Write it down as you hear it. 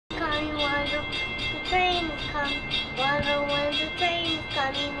coming. Wonder when the train is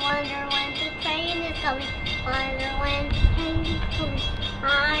coming. Wonder when the train is coming. Wonder when the train is coming.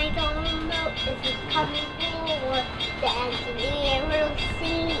 I don't know if it's coming forward. The engineer will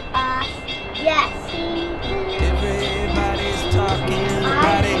see us. Yes, he will. Everybody's talking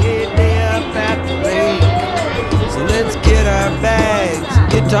about a hit day up at the lake. So let's get our bags,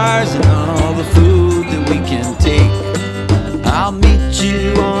 guitars, and all the food that we can take. I'll meet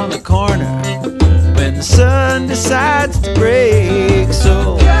you on the corner when the sun decides to break.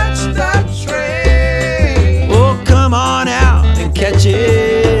 So catch that train. Oh, come on out and catch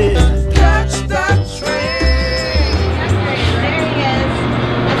it. Catch that train. There he is.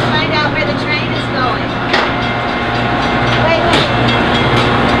 Let's find out where the train is going. Wait.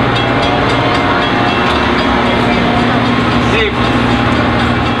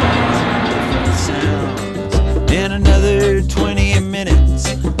 Sounds. In another 20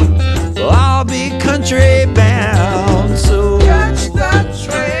 minutes, well, I'll be country bound. So catch that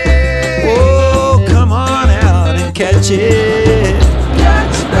train. Oh, come on out and catch it.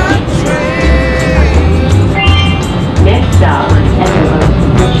 Catch that train. Next stop,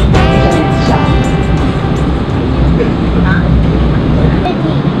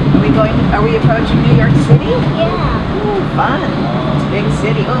 Are we approaching New York City? Yeah. Ooh, fun. It's a big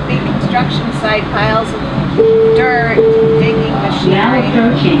city. Oh, big construction site, piles of dirt, digging now machinery.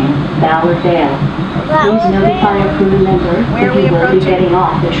 approaching Ballard Vale. Please notify a crew member Where are if we you will be approaching? getting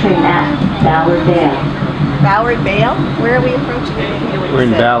off the train at Ballard Vale. Ballard Vale? Where are we approaching? We're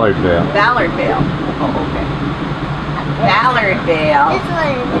in Ballard Vale. Ballard Vale. Oh, okay. Ballard Vale. This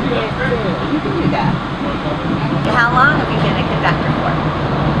one is here too. You can do that. How long have you been a conductor for?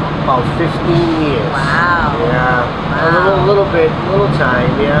 About 15 years. Wow. Yeah. Wow. A little time,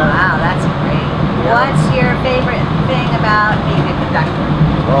 yeah. Wow, that's great. Yeah. What's your favorite thing about being a conductor?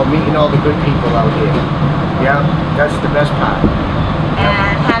 Well, meeting all the good people out here. Yeah, that's the best part.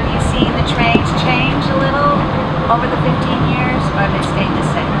 And have you seen the trains change a little over the 15 years, or have they stayed the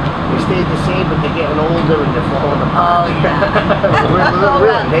same? They stayed the same, but they're getting older and they're falling Oh, apart. yeah.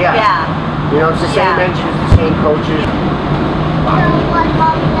 Really, they are. Yeah. You know, it's the same Yeah. engines, the same coaches. You know what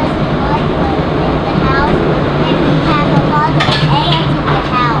Mommy doesn't like when we're in the house? And we have a lot of ants in the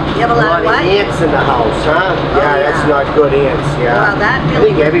house. You have a lot of what? ants in the house, huh? Yeah, that's yeah. not good ants, yeah. Well, that I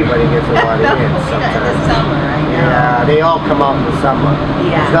really- think everybody gets a lot of ants In the sometimes. summer, I know. Yeah, they all come out in the summer.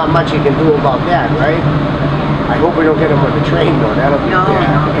 Yeah. There's not much you can do about that, right? I hope we don't get them on the train, though. That'll be No, bad.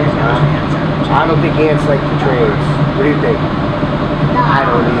 no, there's no chance on the train. I don't think ants like the trains. What do you think? I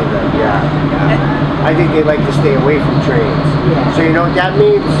don't either, yeah. I think they like to stay away from trains. Yeah. So you know what that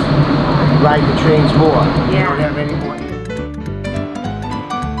means? Ride the trains more. You Yeah. don't have any more.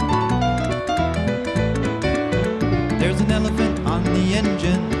 There's an elephant on the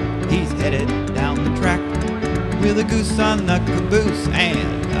engine, he's headed down the track, with a goose on the caboose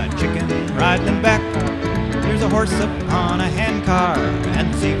and a chicken riding back. There's a horse up on a handcar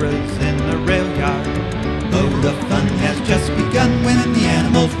and zebras in the rail yard. Oh, the fun has just begun when the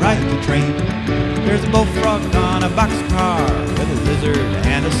animals ride the train. There's a bullfrog on a boxcar with a lizard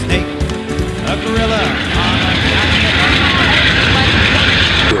and a snake, a gorilla on a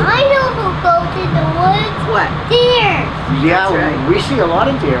I know who goes in the woods. What? Deer. Yeah, That's right. we see a lot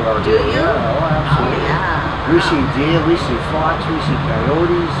of deer out Do here. you? Yeah, oh, Oh, absolutely. yeah. We see deer, we see fox, we see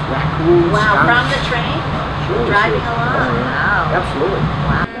coyotes, raccoons. Wow, from skunks. the train? Sure, we Driving see- along? Oh, yeah. Wow. Absolutely.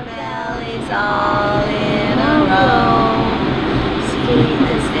 Wow. The bellies all in a row. Speed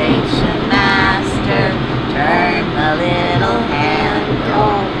the station master. Turn the little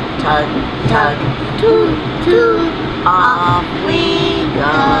handle. Tug, tug, toot, toot. Off we go.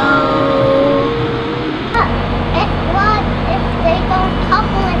 If they don't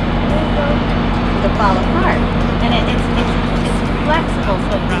couple it, To fall apart. And it's flexible,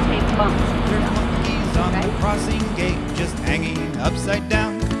 so it rotates bumps. There's monkeys on the crossing gate just hanging upside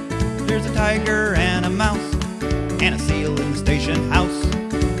down. There's a tiger and a mouse and a seal in the station house.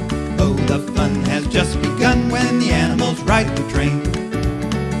 Oh, the fun has just begun when the animals ride the train.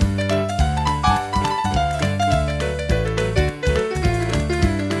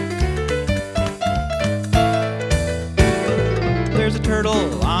 There's a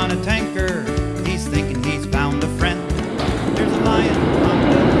turtle on a tanker, he's thinking he's found a friend. There's a lion on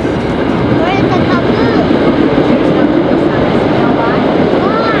the where's the caboose?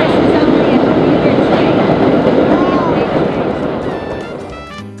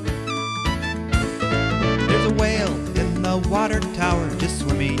 There's a whale in the water tower just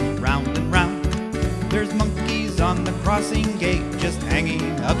swimming round and round. There's monkeys on the crossing gate just hanging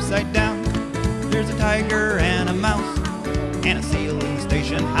upside down. There's a tiger and a mouse and a seal in the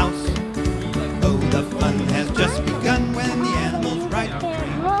station house. Oh, the fun has just begun when the animals ride the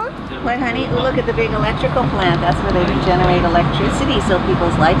train. What, honey? Oh, look at the big electrical plant. That's where they regenerate electricity so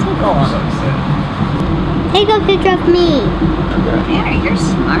people's lights will go on. Take a picture of me. Mary, you're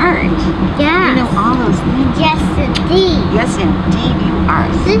smart. Yeah. You know all those things. Yes, indeed. Yes, indeed, you are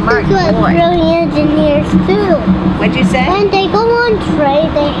a This smart is what boy. really engineers do. What'd you say? When they go on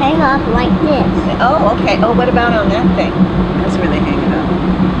train, they hang up like this. Oh, okay. Oh, what about on that thing? That's where they hang it up.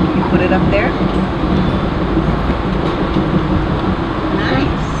 You put it up there?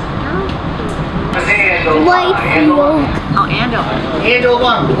 Nice. White smoke. Oh, and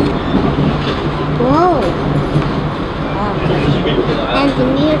over. Whoa.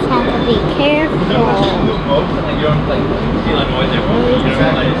 Engineers have to be careful.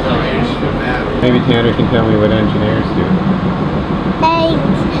 Maybe Tanner can tell me what engineers do.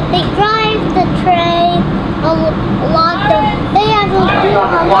 They drive the train a lot. They have to do a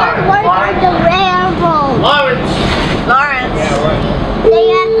lot of work on the railroad. Lawrence!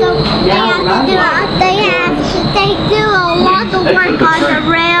 They do a lot of work on the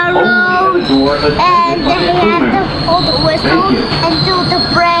railroad, and they have to hold the whistle and do the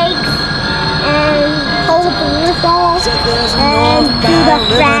brakes and hold the whistle and do the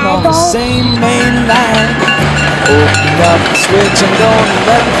fraggle. Same main line. Open up the switch and don't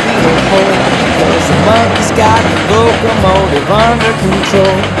let me feel home. Cause the monkey's got the locomotive under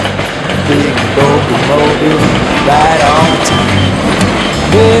control. Big locomotive right on time.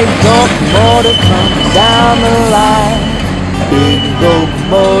 Big locomotive comes down the line. Big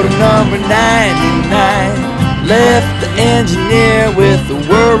locomotive number 99. Left the engineer with a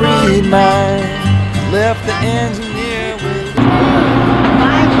worried mind. Left the engineer with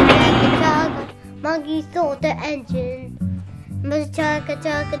Monkey stole the engine. Chugga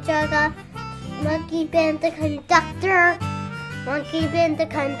chugga chugga. Monkey been the conductor. Monkey been the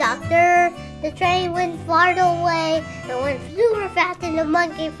conductor. The train went far away and went super fast, and the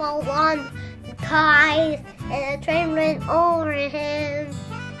monkey fell on the ties, and the train ran over him.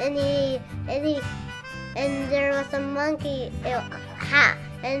 And there was a monkey.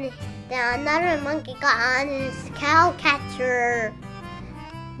 And then another monkey got on his cow catcher.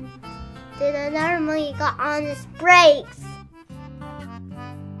 Then another monkey got on his brakes.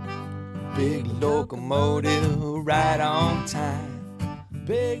 big locomotive right on time.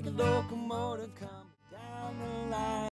 Big locomotive.